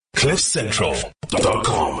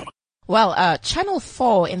CliffCentral.com. Well, Channel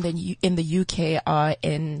 4 in the UK are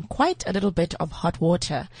in quite a little bit of hot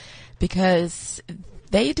water because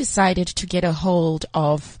they decided to get a hold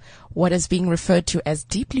of what is being referred to as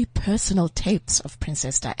deeply personal tapes of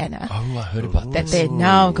Princess Diana. Oh, I heard about that this. they're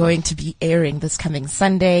now going to be airing this coming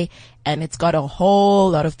Sunday, and it's got a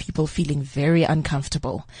whole lot of people feeling very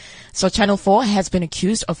uncomfortable. So Channel 4 has been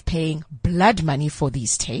accused of paying blood money for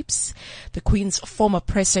these tapes. The Queen's former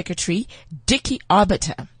press secretary, Dickie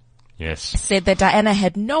Arbiter, said that Diana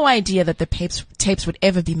had no idea that the tapes would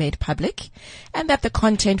ever be made public, and that the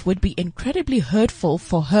content would be incredibly hurtful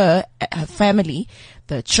for her family,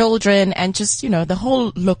 the children, and just, the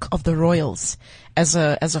whole look of the royals as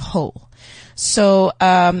a whole. So,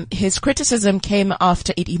 his criticism came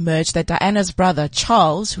after it emerged that Diana's brother,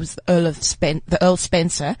 Charles, who's the Earl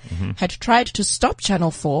Spencer, had tried to stop Channel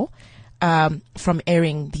 4 from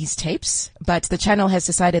airing these tapes, but the channel has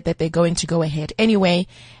decided that they're going to go ahead anyway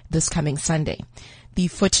this coming Sunday. The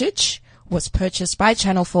footage was purchased by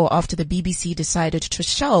Channel 4 after the BBC decided to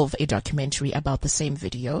shelve a documentary about the same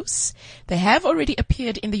videos. They have already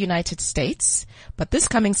appeared in the United States, but this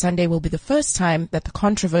coming Sunday will be the first time that the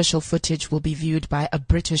controversial footage will be viewed by a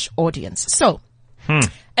British audience. So,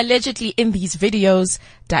 allegedly in these videos,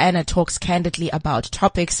 Diana talks candidly about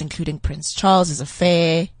topics including Prince Charles's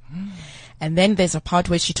affair. And then there's a part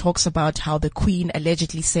where she talks about how the Queen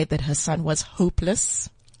allegedly said that her son was hopeless.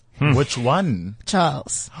 Which one?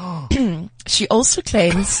 Charles. She also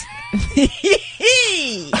claims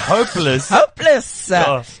hopeless.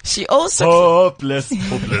 Hopeless. She also hopeless.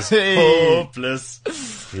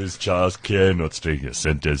 Prince Charles cannot string a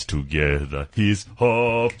sentence together. He's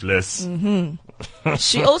hopeless.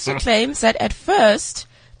 She also claims that at first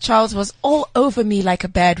Charles was all over me like a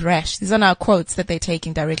bad rash. These are now quotes that they're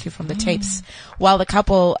taking directly from the tapes. While the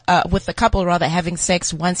couple, having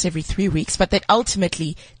sex once every 3 weeks, but that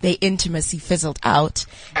ultimately their intimacy fizzled out.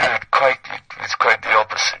 It's quite the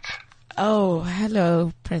opposite. Oh,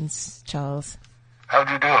 hello, Prince Charles. How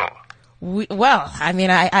do you do?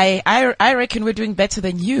 I reckon we're doing better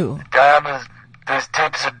than you. Diana, those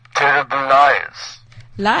tapes are terrible lies.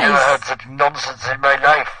 Lies? Never heard such nonsense in my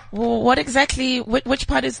life. Well, what exactly, which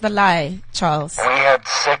part is the lie, Charles? We had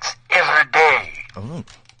sex every day. Oh.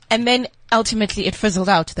 And then ultimately it fizzled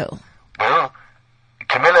out though. Well,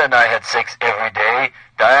 Camilla and I had sex every day,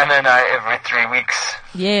 Diana and I every 3 weeks.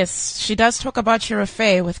 Yes, she does talk about your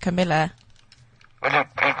affair with Camilla. Well,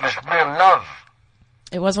 it was real love.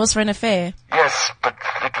 It was also an affair. Yes, but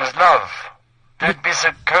it was love. Don't be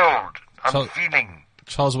so cold. I'm feeling.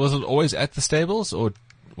 Charles, was it always at the stables, or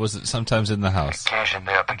was it sometimes in the house?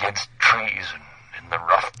 Occasionally up against trees and in the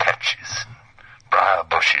rough patches and briar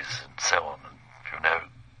bushes and so on. And,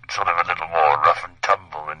 sort of a little more rough and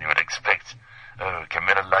tumble than you would expect. Oh,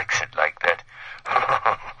 Camilla likes it like that.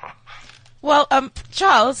 Well,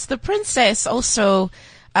 Charles, the princess also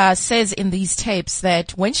says in these tapes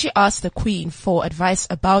that when she asked the Queen for advice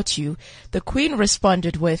about you, the Queen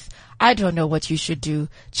responded with, "I don't know what you should do.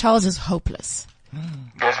 Charles is hopeless."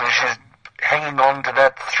 Yes, well, she's hanging on to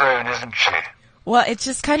that throne, isn't she? Well, it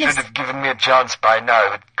just kind of... Should have given me a chance by now,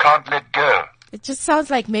 but can't let go. It just sounds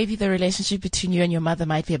like maybe the relationship between you and your mother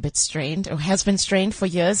might be a bit strained, or has been strained for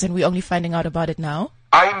years, and we're only finding out about it now.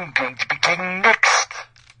 I'm going to be king next.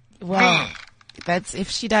 Well, Me. That's if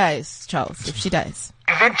she dies, Charles, if she dies.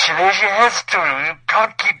 Eventually she has to. You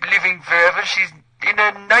can't keep living forever. She's in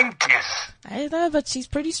her 90s. I know, but she's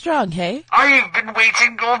pretty strong, hey? I've been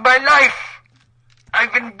waiting all my life.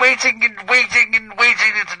 I've been waiting and waiting and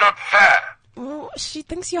waiting. It's not fair. Well, she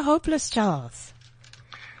thinks you're hopeless, Charles.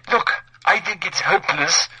 Look, I think it's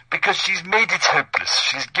hopeless because she's made it hopeless.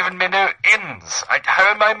 She's given me no ends. How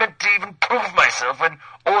am I meant to even prove myself when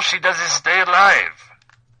all she does is stay alive?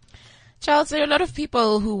 Charles, there are a lot of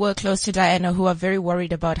people who were close to Diana who are very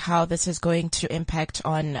worried about how this is going to impact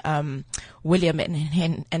on William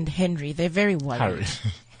and Henry. They're very worried.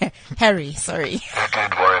 Harry, sorry.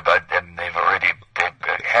 Don't worry about them.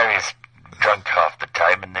 Harry's drunk half the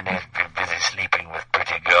time and then he's been busy sleeping with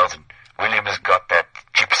pretty girls, and William has got that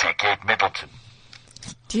gypsy Kate Middleton.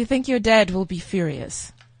 Do you think your dad will be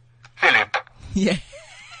furious? Philip? Yeah.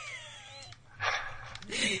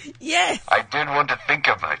 Yes. I don't want to think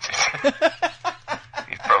about it.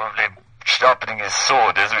 He's probably sharpening his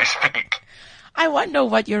sword as we speak. I wonder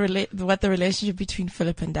what the relationship between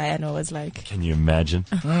Philip and Diana was like. Can you imagine?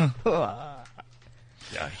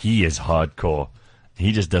 Yeah, he is hardcore.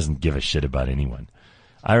 He just doesn't give a shit about anyone.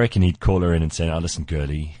 I reckon he'd call her in and say, "Oh, listen,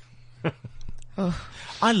 girlie."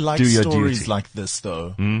 I like Do your stories duty. like this,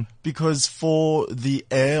 though, because for the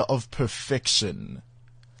air of perfection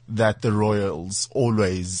that the royals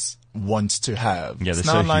always want to have. Yeah, they're It's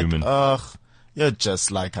so now like, human. ugh, you're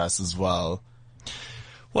just like us as well.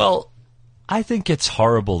 Well, I think it's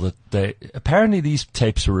horrible that apparently these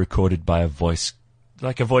tapes were recorded by a voice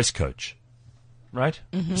coach, right?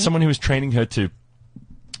 Mm-hmm. Someone who was training her to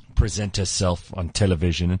present herself on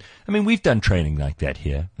television. And I mean, we've done training like that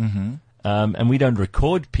here. Mm-hmm. And we don't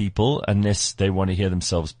record people unless they want to hear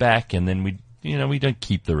themselves back. And then we don't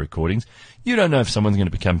keep the recordings. You don't know if someone's going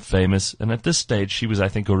to become famous. And at this stage, she was, I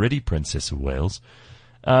think, already Princess of Wales.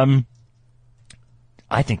 I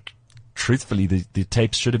think, truthfully, the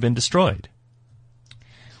tapes should have been destroyed.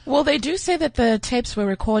 Well, they do say that the tapes were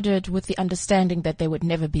recorded with the understanding that they would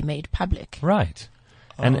never be made public. Right.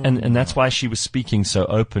 And that's why she was speaking so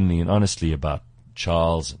openly and honestly about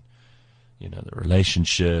Charles and, the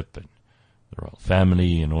relationship and the royal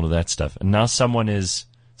family and all of that stuff. And now someone's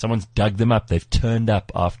dug them up. They've turned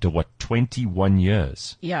up after, 21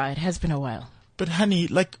 years? Yeah, it has been a while. But honey,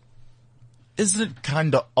 isn't it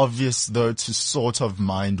kind of obvious though to sort of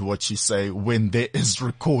mind what you say when there is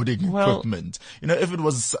recording equipment?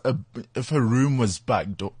 If her room was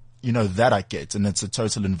bugged, that I get, and it's a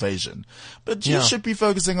total invasion. But you should be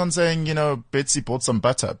focusing on saying, Betsy bought some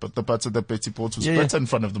butter, but the butter that Betsy bought was butter in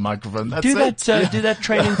front of the microphone. That's do that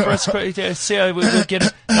training for us. See, we'll get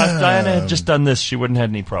it. Now, if Diana had just done this, she wouldn't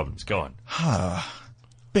have any problems. Go on.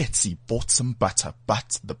 Betsy bought some butter,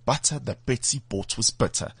 but the butter that Betsy bought was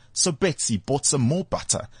bitter. So Betsy bought some more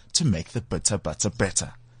butter to make the bitter butter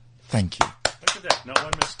better. Thank you. Look at that. Not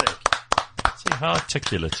one mistake. See how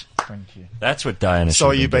articulate. Thank you. That's what Diana. So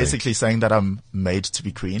are you basically saying that I'm made to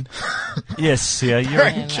be queen? Yes, yeah.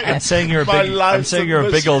 I'm saying you're a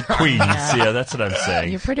big old queen. Yeah, that's what I'm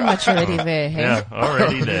saying. You're pretty much already there. Hey? Yeah,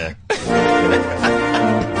 already there.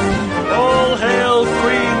 All hail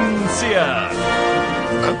Queen Sia.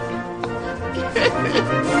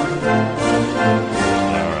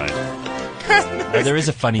 All right. There is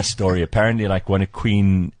a funny story. Apparently, one of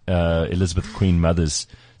Queen Elizabeth, Queen Mother's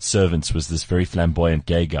servants was this very flamboyant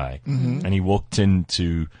gay guy, and he walked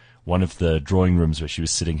into one of the drawing rooms where she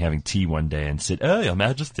was sitting having tea one day and said, "Oh, Your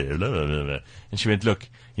Majesty," blah, blah, blah, blah. And she went, "Look,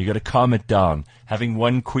 you got to calm it down. Having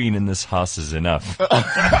one queen in this house is enough."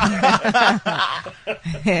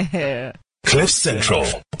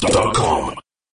 CliffCentral.com